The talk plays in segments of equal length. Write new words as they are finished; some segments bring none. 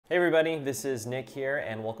Hey everybody, this is Nick here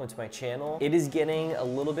and welcome to my channel. It is getting a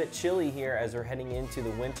little bit chilly here as we're heading into the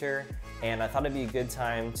winter, and I thought it'd be a good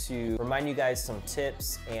time to remind you guys some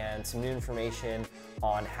tips and some new information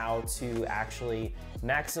on how to actually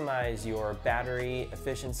maximize your battery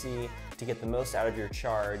efficiency to get the most out of your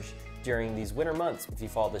charge during these winter months. If you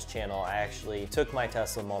follow this channel, I actually took my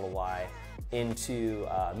Tesla Model Y into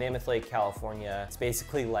Mammoth Lake, California. It's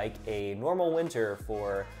basically like a normal winter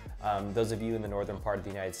for those of you in the northern part of the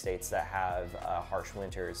United States that have harsh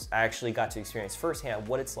winters. I actually got to experience firsthand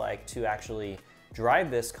what it's like to actually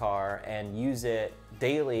drive this car and use it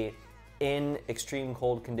daily in extreme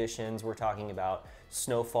cold conditions. We're talking about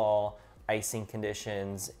snowfall, icing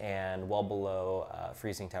conditions, and well below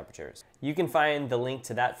freezing temperatures. You can find the link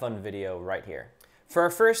to that fun video right here. For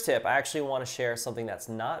our first tip, I actually want to share something that's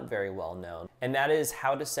not very well known, and that is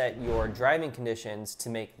how to set your driving conditions to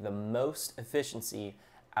make the most efficiency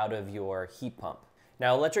out of your heat pump.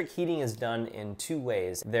 Now, electric heating is done in two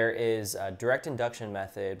ways. There is a direct induction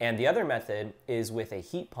method, and the other method is with a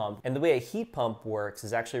heat pump. And the way a heat pump works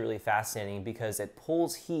is actually really fascinating because it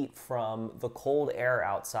pulls heat from the cold air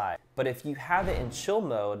outside. But if you have it in chill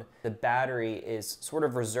mode, the battery is sort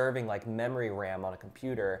of reserving like memory RAM on a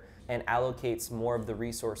computer and allocates more of the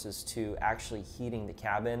resources to actually heating the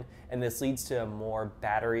cabin. And this leads to a more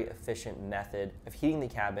battery efficient method of heating the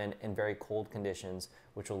cabin in very cold conditions,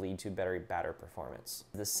 which will lead to better battery performance.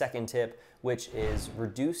 The second tip, which is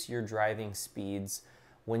reduce your driving speeds.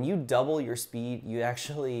 When you double your speed, you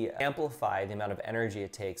actually amplify the amount of energy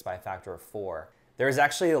it takes by a factor of 4. There is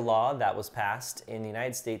actually a law that was passed in the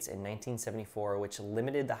United States in 1974 which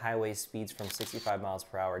limited the highway speeds from 65 miles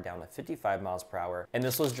per hour down to 55 miles per hour. And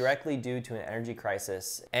this was directly due to an energy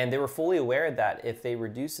crisis. And they were fully aware that if they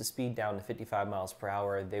reduced the speed down to 55 miles per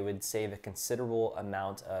hour, they would save a considerable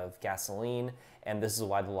amount of gasoline. And this is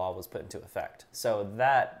why the law was put into effect. So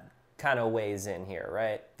that kind of weighs in here,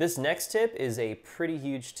 right? This next tip is a pretty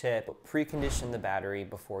huge tip. Precondition the battery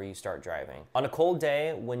before you start driving. On a cold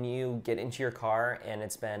day, when you get into your car and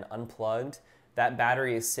it's been unplugged, that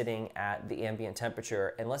battery is sitting at the ambient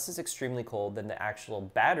temperature. Unless it's extremely cold, then the actual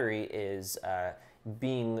battery is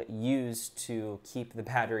being used to keep the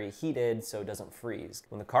battery heated so it doesn't freeze.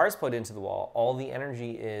 When the car is plugged into the wall, all the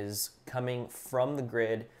energy is coming from the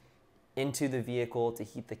grid into the vehicle to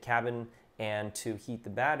heat the cabin and to heat the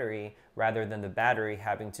battery, rather than the battery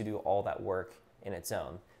having to do all that work in its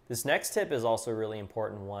own. This next tip is also a really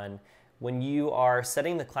important one. When you are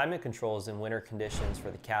setting the climate controls in winter conditions for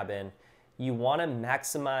the cabin, you want to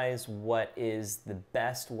maximize what is the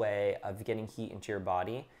best way of getting heat into your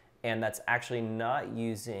body, and that's actually not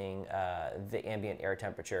using the ambient air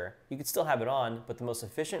temperature. You could still have it on, but the most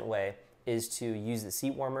efficient way is to use the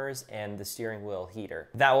seat warmers and the steering wheel heater.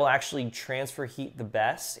 That will actually transfer heat the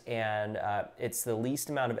best, and it's the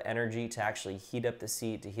least amount of energy to actually heat up the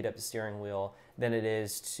seat, to heat up the steering wheel, than it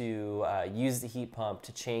is to use the heat pump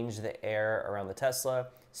to change the air around the Tesla,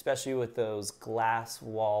 especially with those glass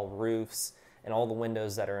wall roofs and all the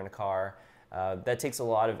windows that are in a car. That takes a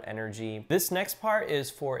lot of energy. This next part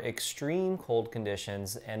is for extreme cold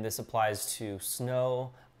conditions, and this applies to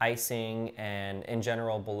snow, icing, and in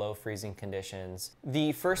general below freezing conditions.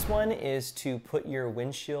 The first one is to put your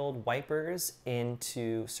windshield wipers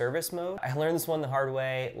into service mode. I learned this one the hard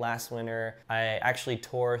way last winter. I actually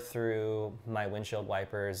tore through my windshield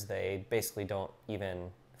wipers. They basically don't even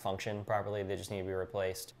function properly. They just need to be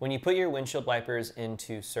replaced. When you put your windshield wipers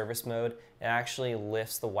into service mode, it actually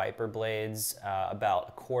lifts the wiper blades about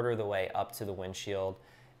a quarter of the way up to the windshield,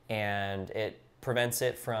 and it prevents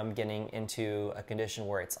it from getting into a condition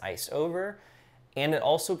where it's iced over, and it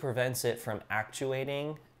also prevents it from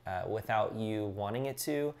actuating without you wanting it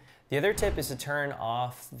to. The other tip is to turn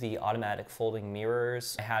off the automatic folding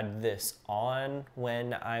mirrors. I had this on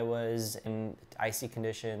when I was in icy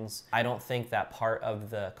conditions. I don't think that part of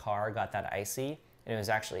the car got that icy, and it was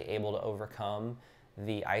actually able to overcome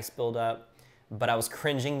the ice buildup. But I was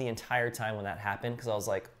cringing the entire time when that happened because I was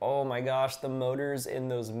like, oh my gosh, the motors in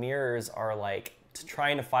those mirrors are like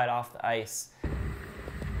trying to fight off the ice.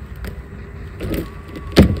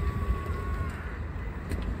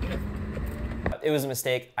 It was a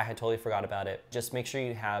mistake. I had totally forgot about it. Just make sure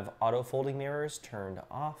you have auto folding mirrors turned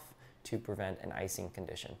off to prevent an icing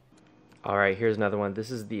condition. All right, here's another one. This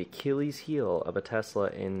is the Achilles heel of a Tesla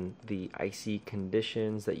in the icy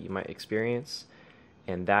conditions that you might experience.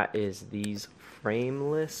 And that is these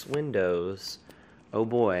frameless windows. Oh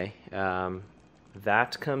boy,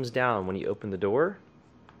 that comes down when you open the door.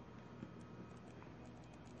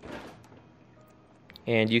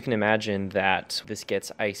 And you can imagine that this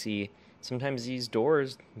gets icy. Sometimes these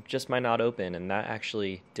doors just might not open, and that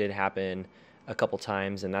actually did happen a couple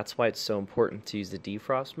times, and that's why it's so important to use the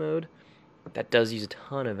defrost mode. That does use a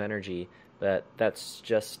ton of energy, but that's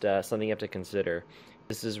just something you have to consider.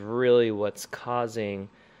 This is really what's causing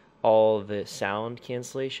all the sound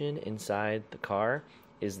cancellation inside the car,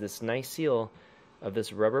 is this nice seal of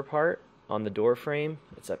this rubber part on the door frame.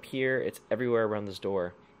 It's up here, it's everywhere around this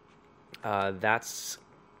door. That's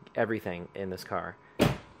everything in this car,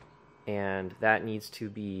 and that needs to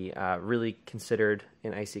be really considered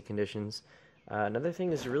in icy conditions. Another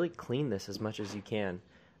thing is to really clean this as much as you can.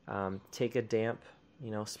 Take a damp,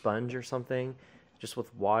 sponge or something, just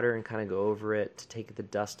with water, and kind of go over it to take the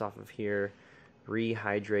dust off of here.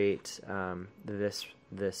 Rehydrate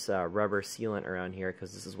this rubber sealant around here,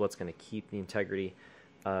 because this is what's going to keep the integrity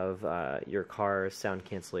of your car's sound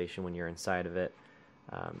cancellation when you're inside of it.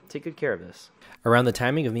 Take good care of this. Around the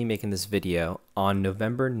timing of me making this video, on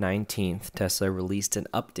November 19th, Tesla released an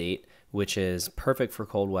update which is perfect for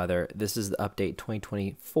cold weather. This is the update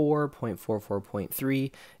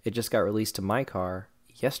 2024.44.3. It just got released to my car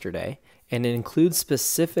yesterday, and it includes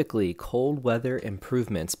specifically cold weather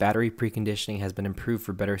improvements. Battery preconditioning has been improved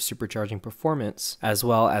for better supercharging performance, as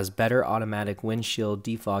well as better automatic windshield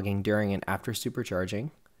defogging during and after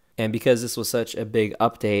supercharging. And because this was such a big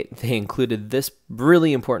update, they included this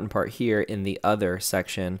really important part here in the other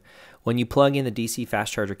section. When you plug in the DC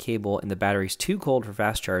fast charger cable and the battery is too cold for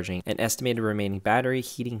fast charging, an estimated remaining battery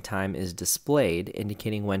heating time is displayed,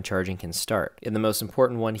 indicating when charging can start. And the most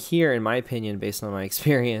important one here, in my opinion, based on my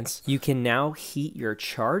experience, you can now heat your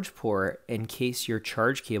charge port in case your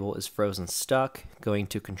charge cable is frozen stuck, going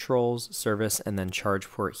to controls, service, and then charge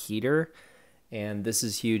port heater. And this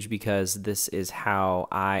is huge because this is how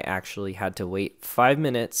I actually had to wait 5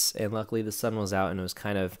 minutes, and luckily the sun was out and it was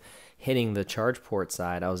kind of hitting the charge port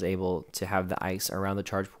side. I was able to have the ice around the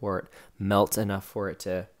charge port melt enough for it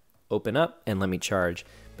to open up and let me charge.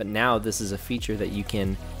 But now this is a feature that you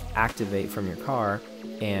can activate from your car,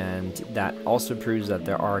 and that also proves that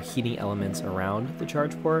there are heating elements around the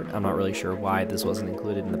charge port. I'm not really sure why this wasn't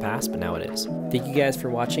included in the past, but now it is. Thank you guys for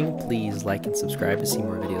watching. Please like and subscribe to see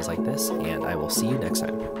more videos like this, and I will see you next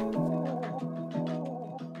time.